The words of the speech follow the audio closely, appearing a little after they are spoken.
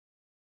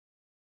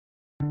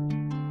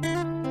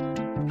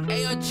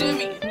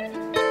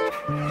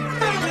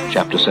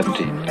Chapter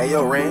 17. Hey,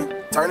 yo, Ren,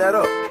 turn that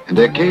up. And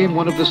there came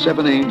one of the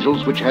 7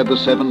 angels which had the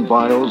 7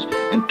 vials,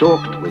 and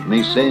talked with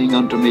me, saying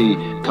unto me,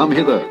 Come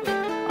hither,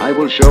 I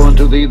will show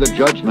unto thee the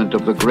judgment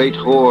of the great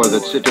whore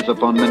that sitteth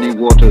upon many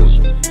waters,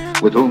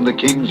 with whom the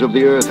kings of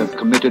the earth have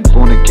committed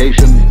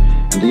fornication,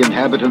 and the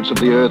inhabitants of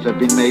the earth have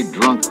been made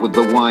drunk with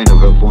the wine of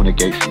her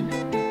fornication.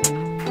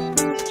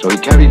 So he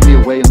carried me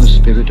away in the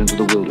spirit into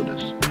the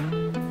wilderness,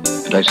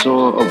 and I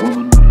saw a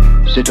woman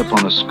sit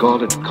upon a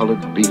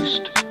scarlet-colored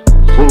beast,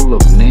 full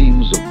of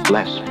names of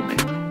blasphemy,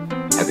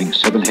 having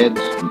 7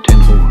 heads and 10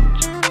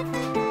 horns.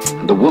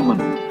 And the woman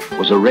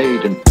was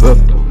arrayed in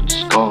purple and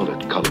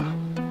scarlet color,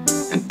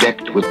 and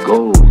decked with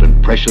gold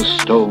and precious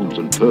stones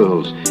and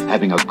pearls,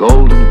 having a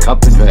golden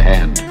cup in her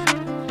hand,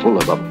 full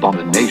of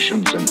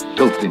abominations and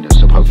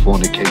filthiness of her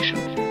fornication.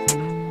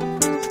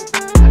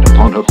 And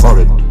upon her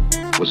forehead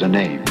was a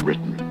name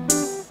written,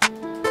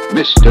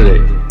 Mystery,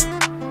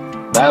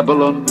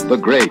 Babylon the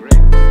Great,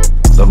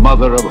 the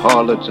mother of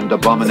harlots and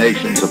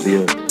abominations of the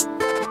earth.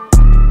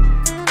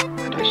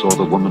 And I saw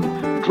the woman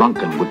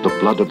drunken with the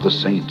blood of the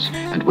saints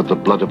and with the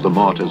blood of the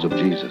martyrs of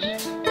Jesus.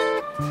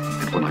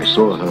 And when I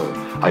saw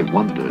her, I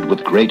wondered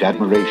with great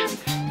admiration.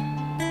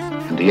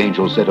 And the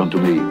angel said unto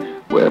me,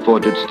 Wherefore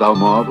didst thou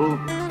marvel?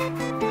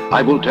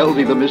 I will tell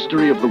thee the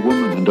mystery of the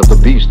woman and of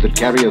the beast that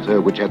carrieth her,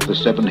 which hath the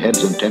 7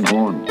 heads and 10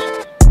 horns.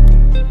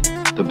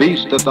 The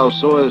beast that thou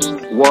sawest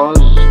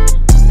was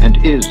and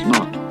is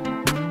not,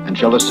 and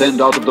shall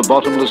ascend out of the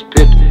bottomless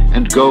pit,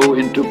 and go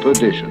into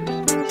perdition.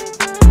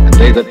 And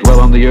they that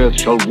dwell on the earth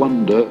shall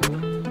wonder,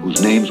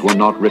 whose names were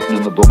not written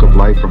in the book of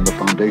life from the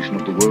foundation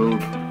of the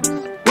world,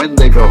 when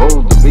they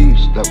behold the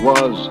beast that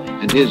was,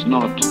 and is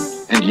not,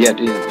 and yet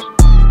is.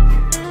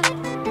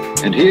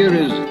 And here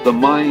is the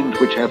mind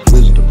which hath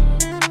wisdom.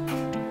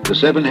 The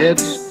 7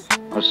 heads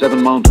are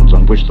 7 mountains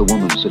on which the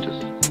woman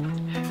sitteth.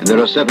 And there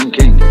are 7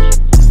 kings.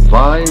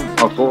 5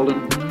 are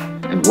fallen,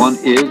 and 1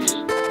 is,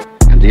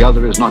 and the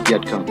other is not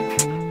yet come.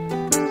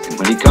 And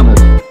when he cometh,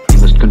 he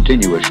must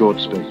continue a short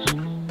space.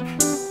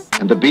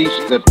 And the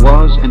beast that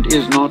was and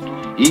is not,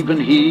 even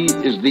he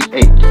is the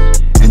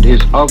 8th, and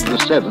is of the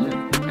 7,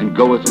 and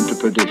goeth into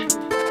perdition.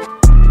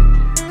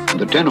 And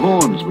the 10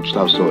 horns which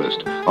thou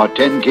sawest are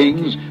 10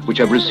 kings, which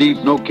have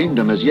received no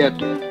kingdom as yet,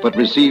 but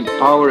receive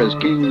power as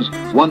kings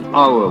 1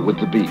 hour with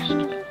the beast.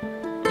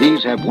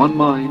 These have 1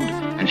 mind,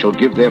 and shall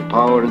give their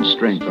power and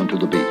strength unto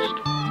the beast.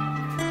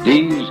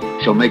 These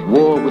shall make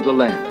war with the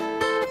Lamb,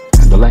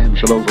 and the Lamb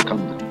shall overcome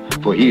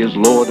them, for he is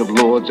Lord of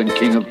lords and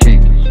King of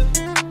kings,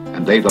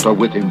 and they that are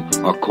with him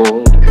are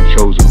called and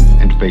chosen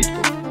and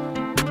faithful.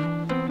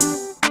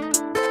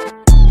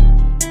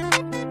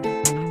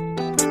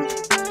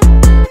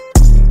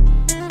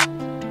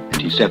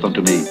 And he saith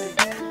unto me,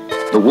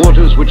 The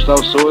waters which thou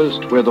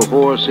sawest where the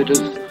whore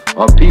sitteth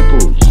are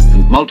peoples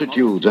and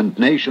multitudes and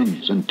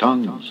nations and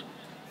tongues.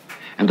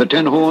 And the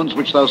 10 horns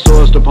which thou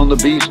sawest upon the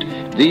beast,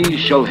 these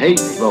shall hate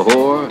the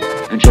whore,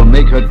 and shall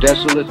make her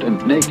desolate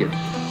and naked,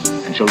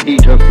 and shall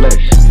eat her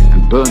flesh,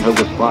 and burn her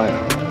with fire.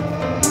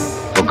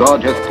 For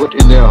God hath put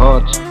in their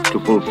hearts to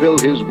fulfill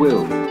his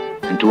will,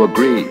 and to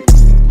agree,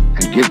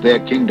 and give their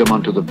kingdom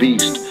unto the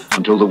beast,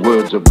 until the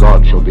words of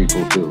God shall be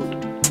fulfilled.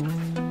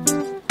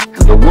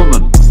 And the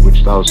woman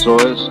which thou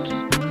sawest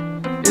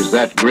is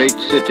that great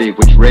city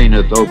which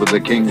reigneth over the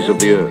kings of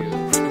the earth.